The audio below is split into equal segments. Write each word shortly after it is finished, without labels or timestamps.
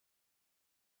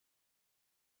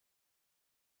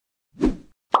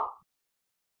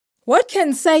What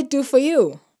can SITE do for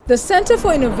you? The Center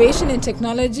for Innovation and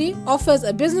Technology offers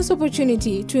a business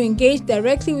opportunity to engage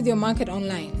directly with your market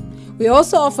online. We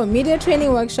also offer media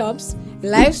training workshops,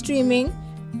 live streaming,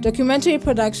 documentary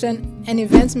production, and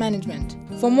events management.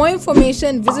 For more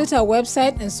information, visit our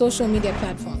website and social media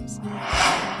platforms.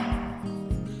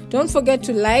 Don't forget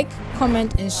to like,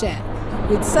 comment, and share.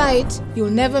 With SITE,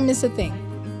 you'll never miss a thing.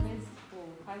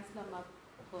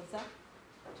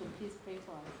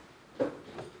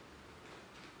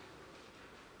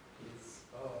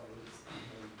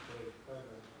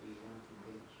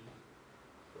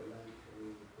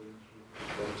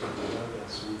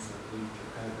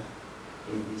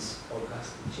 In this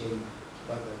August chamber,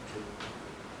 Father, to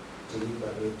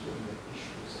deliberate on the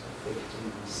issues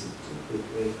affecting the city. We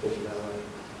pray for Bulawayo.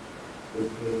 We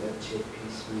pray that your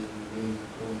peace may remain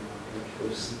upon our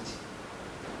beautiful city.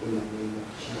 In the name of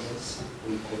Jesus,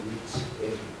 we commit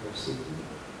every proceeding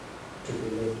to be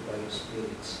led by your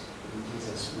Spirit. In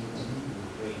Jesus' mighty name we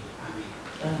pray.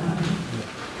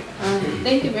 Amen.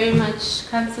 Thank you very much,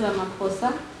 Councillor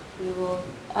Maposa. We will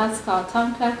ask our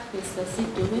town clerk, Mr.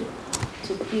 Sidube,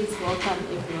 to please welcome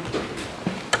everyone.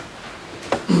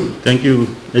 Thank you,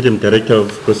 Madam Director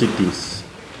of Proceedings,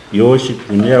 Your Worship,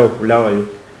 the Mayor of Bulawayo,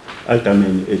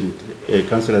 Aldermen and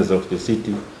councillors of the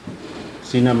city,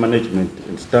 senior management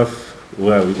and staff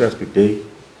who are with us today,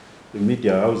 the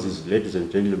media houses, ladies and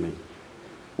gentlemen.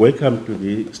 Welcome to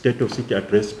the State of City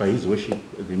address by His Worship,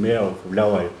 the Mayor of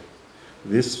Bulawayo.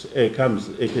 This comes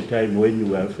at a time when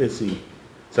we are facing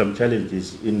some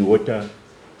challenges in water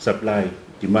supply,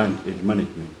 demand, and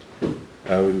management.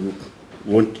 I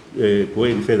won't go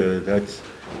any further than that,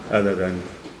 other than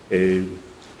to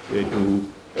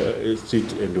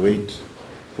sit and wait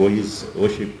for His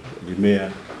Worship, the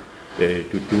Mayor,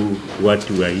 to do what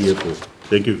we are here for.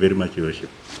 Thank you very much, Your Worship.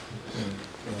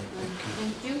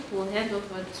 Thank you. We'll hand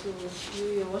over to you,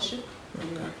 Your Worship.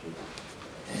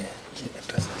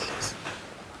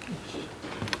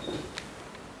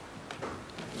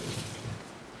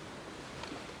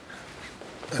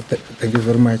 Thank you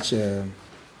very much,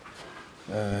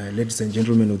 ladies and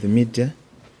gentlemen of the media.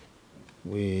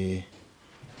 We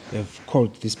have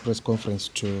called this press conference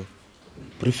to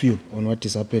brief you on what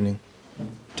is happening in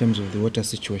terms of the water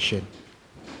situation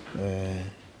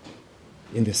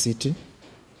in the city.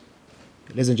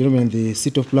 Ladies and gentlemen, the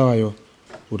City of Bulawayo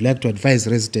would like to advise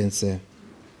residents,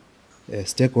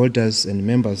 stakeholders and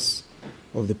members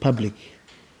of the public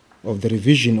of the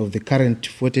revision of the current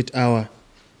 48-hour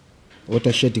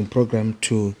water shedding program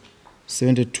to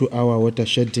 72-hour water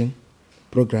shedding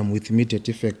program with immediate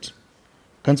effect.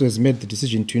 Council has made the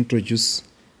decision to introduce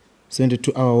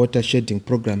 72-hour water shedding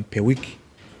program per week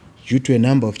due to a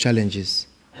number of challenges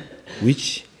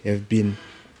which have been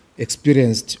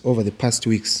experienced over the past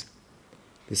weeks.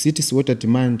 The city's water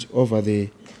demand over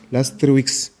the last 3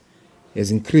 weeks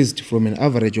has increased from an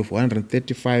average of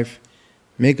 135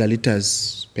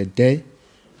 megaliters per day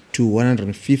to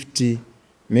 150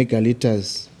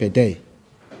 megaliters per day,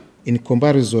 in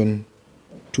comparison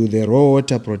to the raw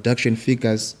water production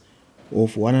figures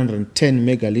of 110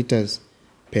 megaliters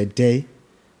per day,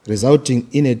 resulting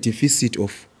in a deficit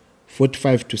of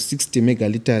 45 to 60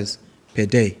 megaliters per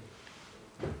day.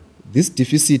 This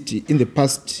deficit in the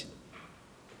past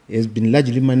has been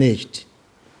largely managed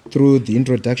through the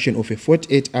introduction of a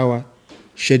 48-hour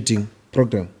shedding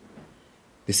program.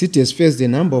 The city has faced a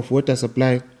number of water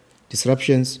supply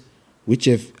disruptions which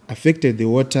have affected the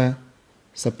water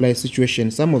supply situation.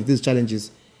 Some of these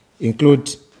challenges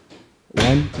include: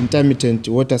 1. Intermittent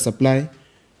water supply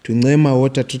to Ngema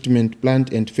Water Treatment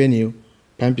Plant and Fenio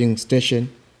Pumping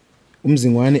Station,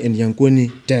 Umzingwane and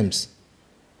Yankuni dams.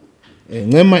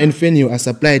 Ngema and Fenio are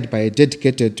supplied by a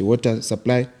dedicated water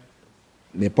supply,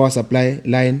 the power supply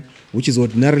line, which is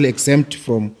ordinarily exempt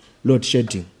from load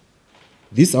shedding.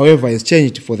 This, however, has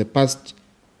changed for the past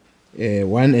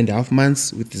 1.5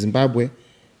 months with Zimbabwe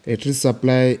electricity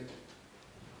supply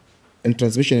and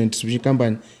transmission and distribution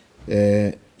company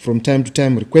from time to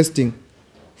time requesting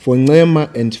for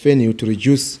Ngema and Fenio to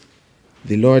reduce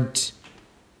the load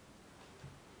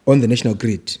on the national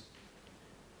grid.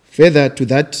 Further to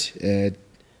that,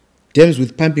 dams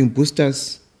with pumping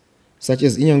boosters such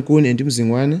as Inyankuni and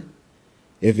Mzingwane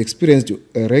have experienced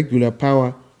regular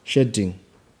power shedding.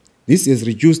 This has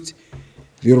reduced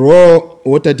the raw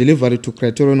water delivery to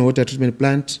Criterion Water Treatment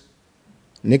Plant,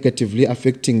 negatively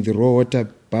affecting the raw water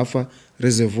buffer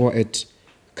reservoir at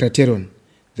Criterion.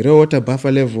 The raw water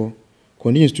buffer level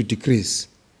continues to decrease.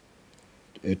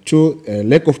 2,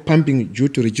 lack of pumping due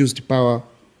to reduced power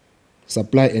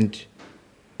supply and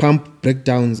pump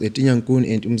breakdowns at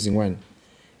Inyankuni and Mzingwane.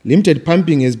 Limited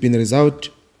pumping has been a result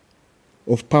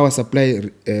of power supply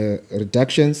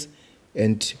reductions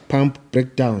and pump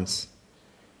breakdowns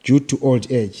due to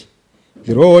old age.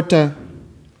 The raw water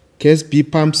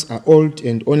KSB pumps are old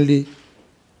and only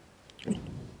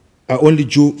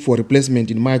due for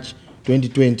replacement in March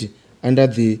 2020 under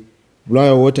the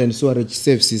Bulawayo Water and Sewerage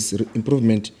Services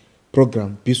Improvement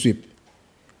Program, BSWIP.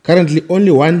 Currently,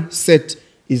 only one set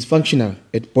is functional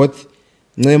at both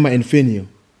Nema and Fenio.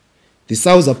 The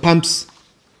Sauza pumps,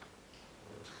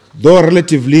 though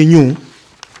relatively new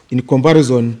in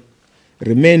comparison,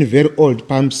 remain very old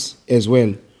pumps as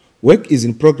well. Work is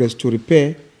in progress to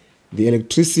repair the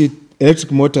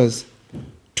electric motors.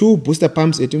 2 booster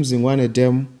pumps at Mzingwane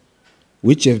Dam,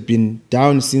 which have been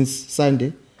down since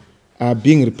Sunday, are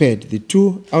being repaired. The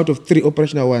 2 out of 3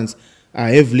 operational ones are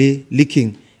heavily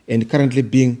leaking and currently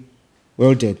being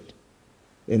welded.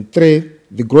 And 3,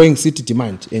 the growing city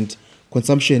demand and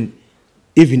consumption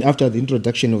even after the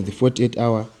introduction of the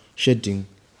 48-hour shedding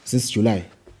since July.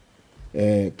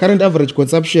 Current average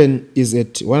consumption is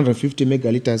at 150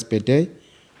 megaliters per day,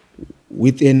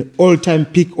 with an all-time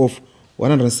peak of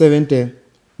 170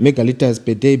 megaliters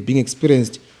per day being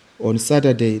experienced on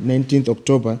Saturday, 19th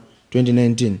October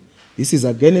 2019. This is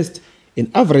against an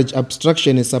average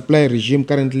abstraction and supply regime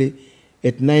currently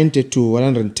at 90 to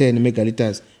 110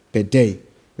 megaliters per day,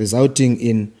 resulting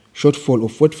in shortfall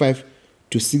of 45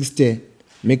 to 60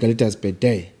 megaliters per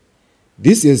day.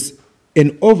 This is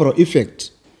an overall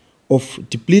effect of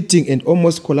depleting and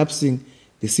almost collapsing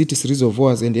the city's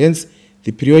reservoirs, and hence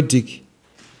the periodic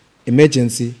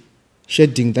emergency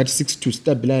shedding that seeks to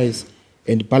stabilize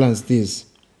and balance the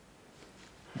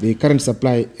current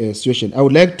supply situation. I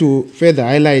would like to further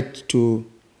highlight to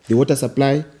the water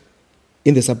supply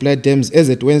in the supply dams as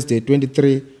at Wednesday,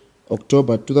 23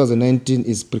 October 2019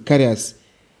 is precarious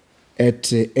at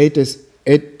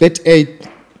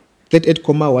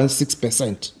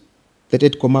 38.16%.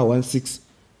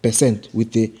 38.16%,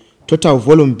 with the total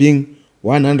volume being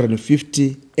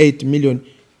 158 million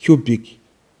cubic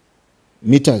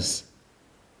meters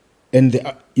and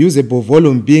the usable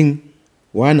volume being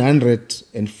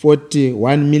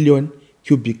 141 million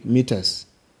cubic meters.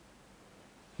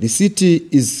 The city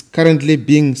is currently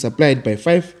being supplied by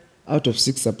 5 out of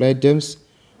 6 supply dams,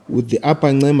 with the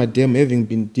Upper Nema Dam having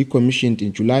been decommissioned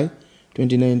in July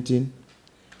 2019.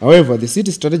 However, the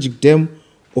city strategic dam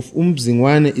of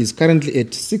Mzingwane is currently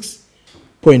at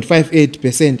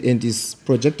 6.58% and is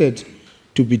projected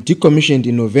to be decommissioned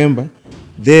in November,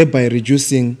 thereby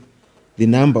reducing the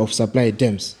number of supply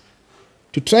dams.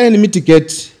 To try and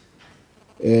mitigate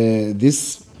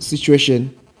this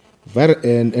situation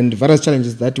and various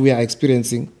challenges that we are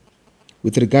experiencing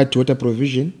with regard to water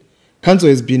provision, Council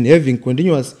has been having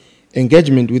continuous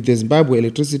engagement with the Zimbabwe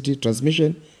Electricity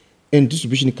Transmission and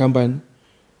Distribution Company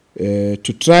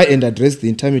to try and address the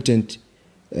intermittent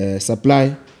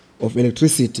supply of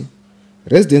electricity.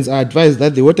 Residents are advised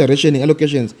that the water rationing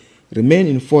allocations remain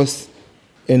in force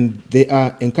and they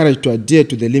are encouraged to adhere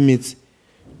to the limits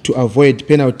to avoid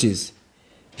penalties.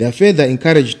 They are further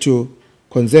encouraged to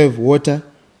conserve water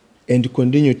and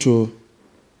continue to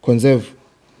conserve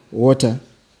water.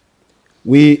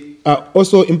 We are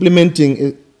also implementing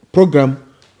a program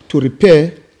to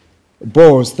repair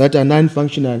bores that are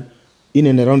non-functional in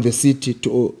and around the city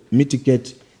to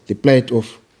mitigate the plight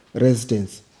of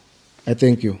residents. I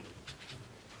thank you.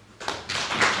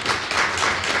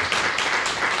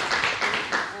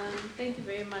 Thank you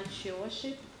very much, Your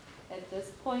Worship. At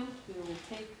this point, we will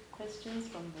take questions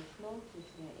from the floor, if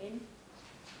there are any.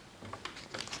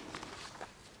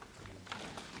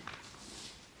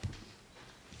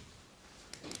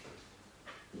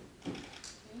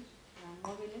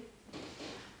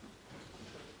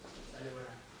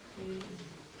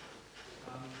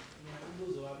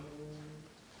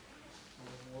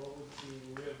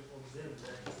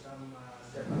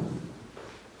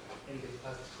 In the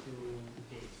past few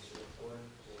days, going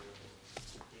for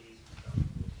days without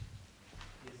food.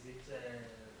 Is it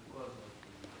because of the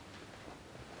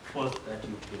fault that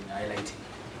you've been highlighting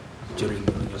during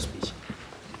your speech?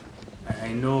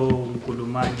 I know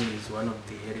Nkulumani is one of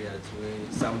the areas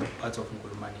where some parts of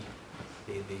Nkulumani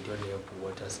they don't have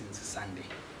water since Sunday.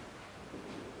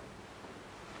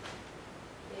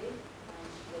 Okay,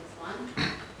 that's one.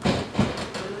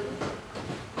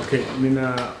 Okay,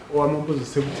 mina wamambuzo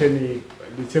sekutheni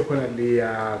lithe khona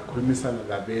liyakhulumisana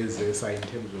labezesa in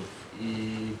terms of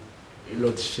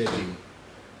load shedding.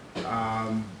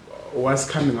 What's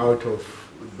coming out of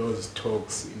those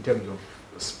talks in terms of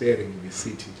sparing the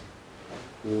city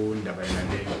kundaba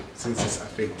yonaleyo since it's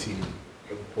affecting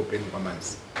ekuphopheni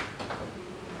kwamanzi?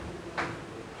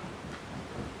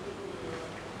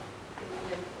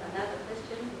 Another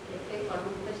question? Okay, take one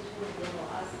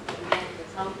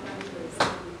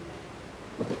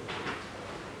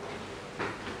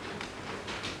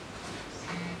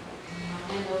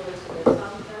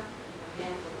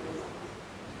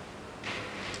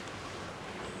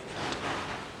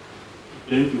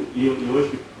Thank you. Your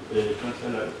Worship,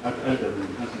 Councillor,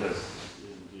 Alderman, Councillors,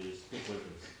 and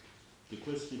stakeholders. The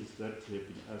questions that have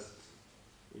been asked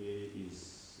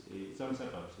is some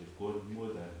suburbs have gone more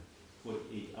than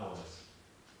 48 hours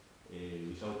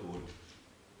without water.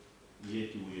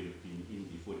 Yet we have been in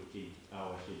the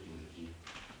 48-hour schedule regime.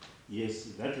 Yes,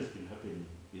 that has been happening.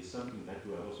 It's something that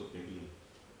we are also begging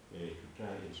to try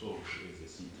and solve as a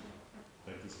city.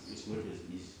 But it's not as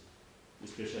easy,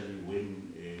 especially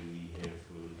when we have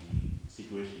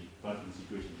the pumping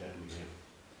situation that we have.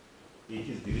 It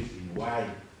is the reason why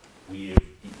we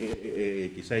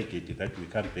have decided that we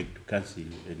come back to council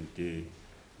and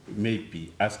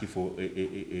maybe ask for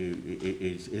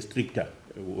a stricter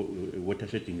water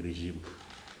shedding regime.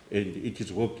 And it is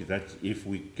hoped that if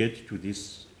we get to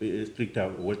this stricter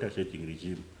water shedding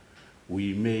regime,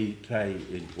 we may try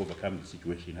and overcome the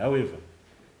situation. However,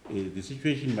 the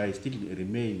situation might still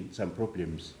remain some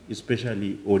problems,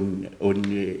 especially on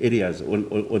areas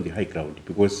on the high ground,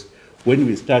 because when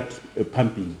we start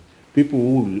pumping, people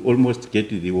who will almost get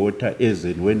the water as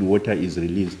and when water is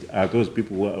released are those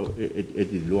people who are at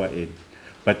the lower end.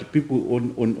 But people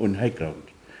on high ground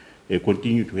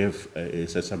continue to have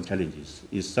some challenges.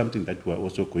 It's something that we are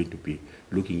also going to be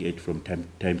looking at from time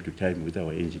to time with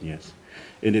our engineers.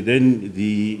 And then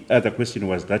the other question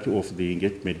was that of the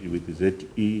engagement with the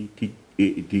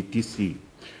ZETC.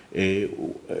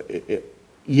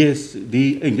 Yes,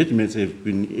 the engagements have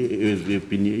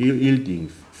been yielding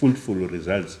fruitful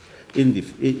results in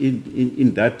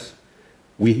that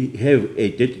we have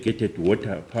a dedicated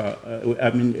water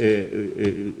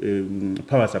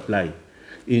power supply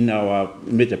in our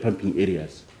major pumping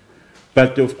areas.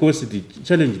 But of course, the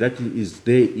challenge that is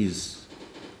there is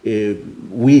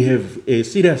we have a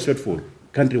serious shortfall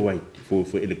countrywide for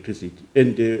electricity,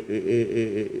 and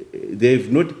they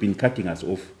have not been cutting us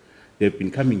off. They've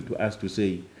been coming to us to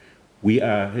say, we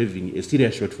are having a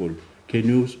serious shortfall. Can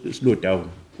you slow down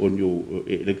on your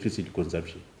electricity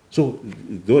consumption? So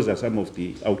those are some of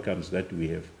the outcomes that we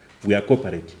have. We are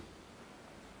cooperating.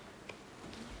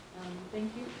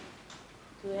 Thank you.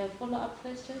 Do we have follow-up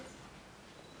questions?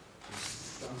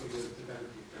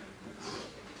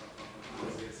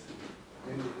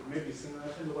 Maybe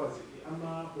singathanda ukwazi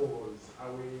ama-boreholes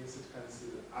awe-city council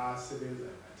asebenza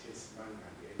khathesi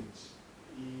mangaki and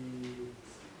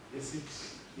esithi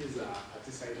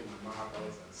izaphathisayini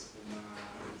ngama-houses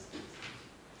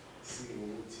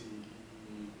singokuthi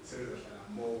sebezohlala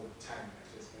more time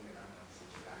khathesi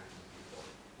kunekangafutshane before.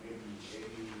 Maybe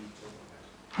any talk on that.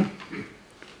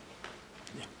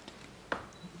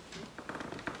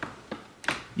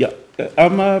 Yeah,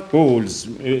 ama-boreholes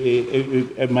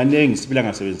maningi sibila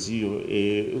ngasebenziyo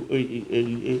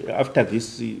after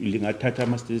this lingathatha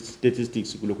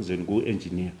ama-statistics kulokuzeni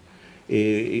ku-engineer.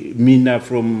 Mina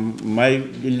from my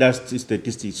last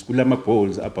statistics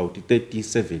kulama-boreholes about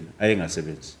 37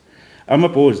 ayengasebenzi.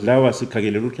 Ama-boreholes lawa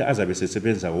sikhangelela ukuthi azabe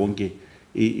sesebenza wonke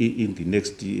in the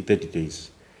next 30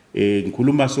 days.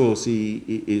 Ngikhuluma so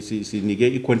sinike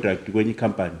i-contract kwenye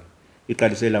company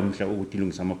iqalisela mhla ukuthi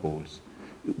ilungisa ama-boreholes.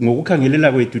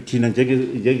 Ngokukhangelela kwethu thina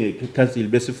njenge-council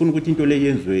besifuna ukuthi into le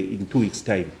yenziwe in 2 weeks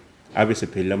time abe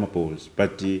sephelele ama-boreholes,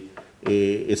 but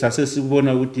esase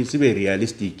sibona ukuthi sibe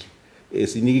realistic,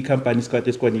 sinike i-company isikhathi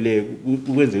esikwanileyo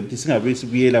ukwenzela ukuthi singabe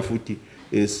sibuyela futhi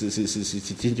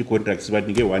sitshintshe i-contract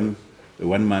sibanike one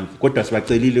month, kodwa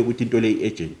sibacelile ukuthi into le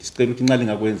i-agent sicela ukuthi nxa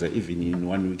lingakwenza even in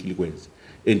 1 week likwenze,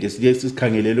 and siye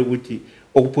sikhangelele ukuthi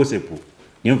okupossible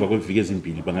ngemva kweviki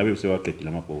ezimbili bangabe sebaqedile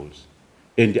ama-boreholes.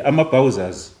 And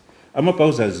ama-bowsers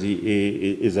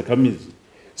izakhamizi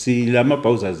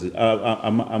silama-bowsers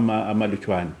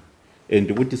amalutshwane,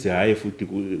 and ukuthi sihaye futhi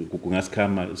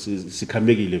kungasikhama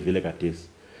sikhambekile vele kadesi.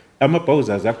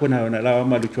 Ama-bowsers akhona yona lawa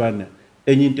amalutshwana,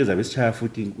 enye into ezabe sishaya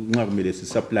futhi nxa kumele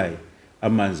si-supply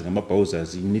amanzi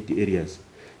ngama-bowsers in need areas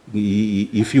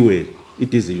i-fuel,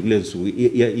 i-diesel kulensuku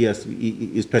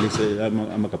isithwalise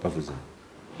amagabhavuza,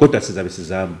 kodwa sizabe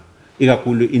sizama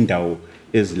ikakhulu indawo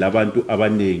ezilabantu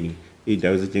abaningi,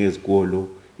 indawo ezinjengezikolo,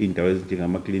 indawo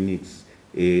ezinjengama-clinics,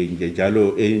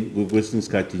 njalo kwesinye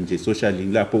isikhathi nje socially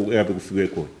lapho yabe kufikwe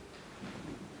khona.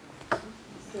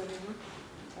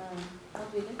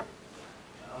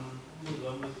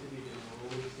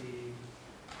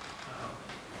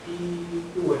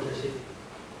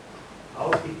 How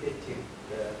effective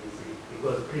is it?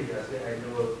 Because previously I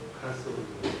know council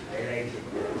highlighted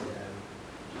that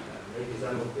maybe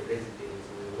some of the residents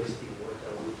were wasting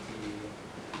water with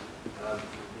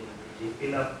they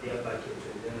fill up their buckets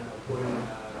and then upon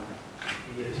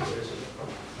the restoration of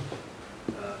pumps,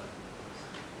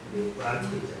 they burn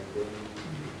it and then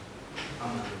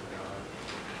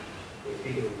they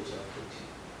fill it with our food.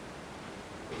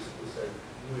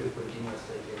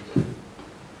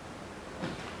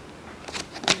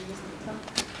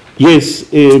 Yes,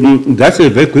 that's a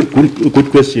very good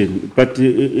question. But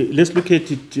let's look at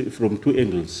it from two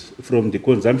angles, from the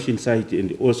consumption side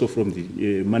and also from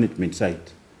the management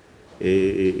side.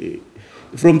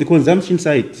 From the consumption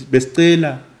side,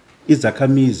 besicela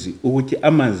izakhamizi ukuthi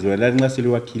amanzi wala nxa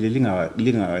seliwakhile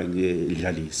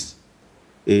lingadlalisi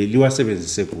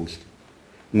liwasebenzise kuhle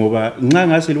ngoba nxa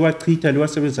ngase liwachitha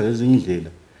liwasebenzisa ngezinye indlela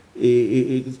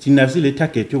thina sile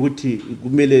target ukuthi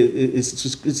kumele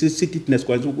sithi thina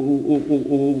sikwazi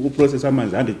uprocess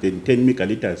amanzi 110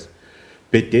 megaliters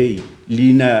per day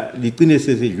lina licine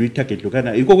sesedlula itarget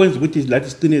lokana yikho kwenza ukuthi lathi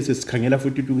sicine sesikhangela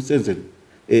futhi ukuthi kusenze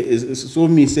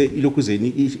somise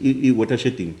ilokuzeni i-water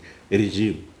shedding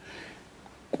regime.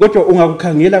 Kodwa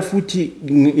ungakukhangela futhi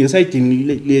ngesayidini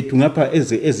lethu ngapha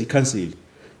ezi-council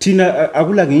thina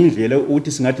akula ngenye indlela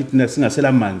ukuthi singathi thina singasela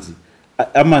amanzi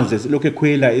lokho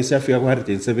ekhwela esiyafika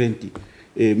ku-170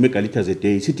 megaliters a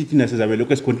day sithi thina sizabe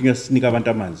lokho esicontinuous sinika abantu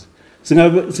amanzi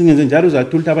singenze njalo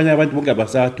uzathola ukuthi abanye abantu bonke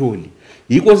abasatholi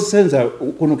yikho sisenza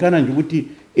khonokana nje ukuthi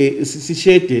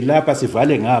sishede lapha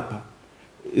sivale ngapha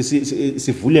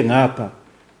sivule ngapha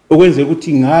okwenze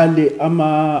ukuthi ngale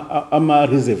ama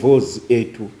reservoirs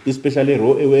ethu especially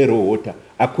raw water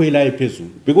akhwela ephezulu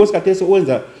because kade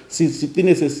sekwenza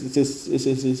sicine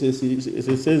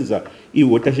sesenza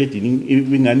i-water shedding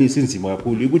ingani sinzima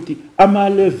kakhulu ukuthi ama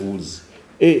levels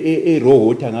raw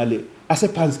water ngale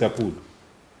asephansi kakhulu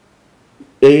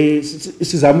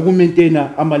sizama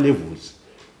ukumaintaina ama levels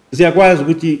siyakwazi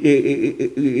ukuthi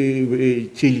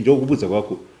chili njengokubuza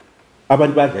kwakho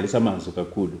abantu badlalisa amanzi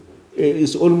kakhulu.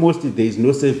 It's almost there is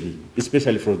no saving,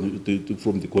 especially from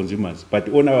the consumers. But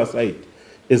on our side,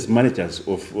 as managers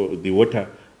of the water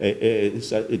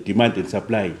demand and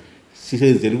supply,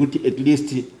 at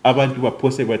least abantu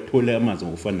baphose bathole amanzi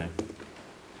ngokufanayo.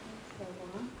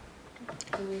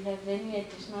 Do we have any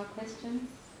additional questions?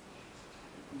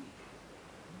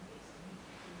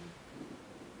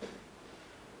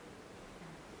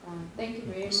 Thank you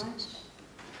very much.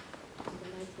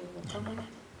 Comment?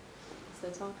 Mr.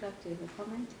 Tonka, do you have a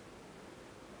comment?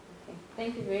 Okay.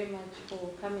 Thank you very much for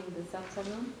coming this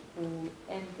afternoon. We'll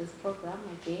end this program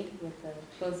again with a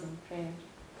closing prayer.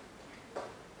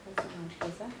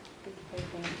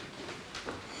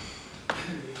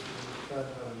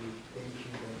 Father, we thank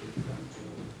you that we've come to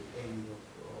the end of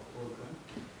our program.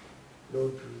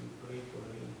 Lord, we pray for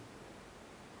rain.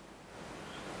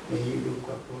 May you look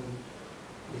upon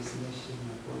this nation,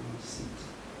 upon our city.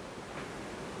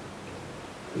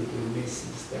 With your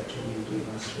mercies that you may give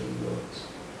us, Lord.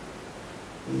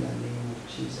 In the name of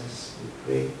Jesus, we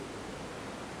pray.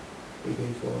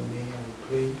 Even for our mayor, we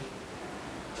pray.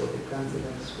 For the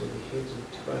councillors, for the heads of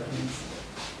departments,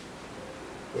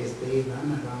 as they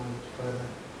run around, Father,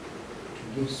 to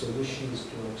give solutions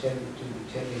to the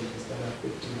challenges that are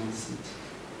affecting our city.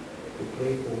 We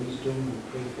pray for wisdom, we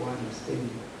pray for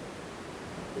understanding.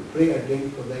 We pray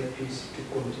again for thy peace to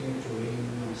continue to reign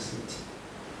in our city.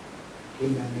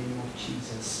 In the name of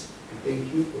Jesus, we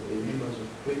thank you for the members of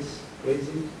praise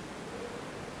present.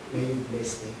 May you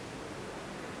bless them.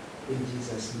 In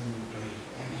Jesus' name we pray.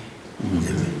 Amen.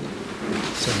 Amen.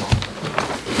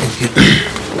 Thank you.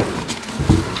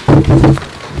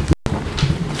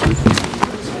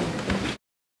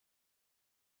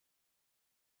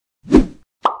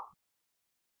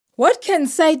 What can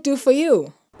SITE do for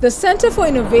you? The Center for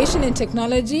Innovation and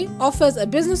Technology offers a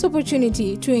business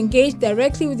opportunity to engage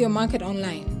directly with your market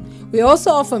online. We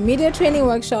also offer media training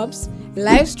workshops,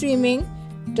 live streaming,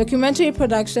 documentary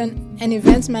production, and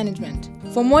events management.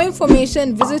 For more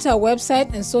information, visit our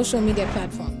website and social media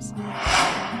platforms.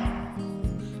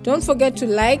 Don't forget to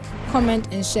like, comment,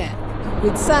 and share.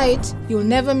 With SITE, you'll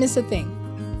never miss a thing.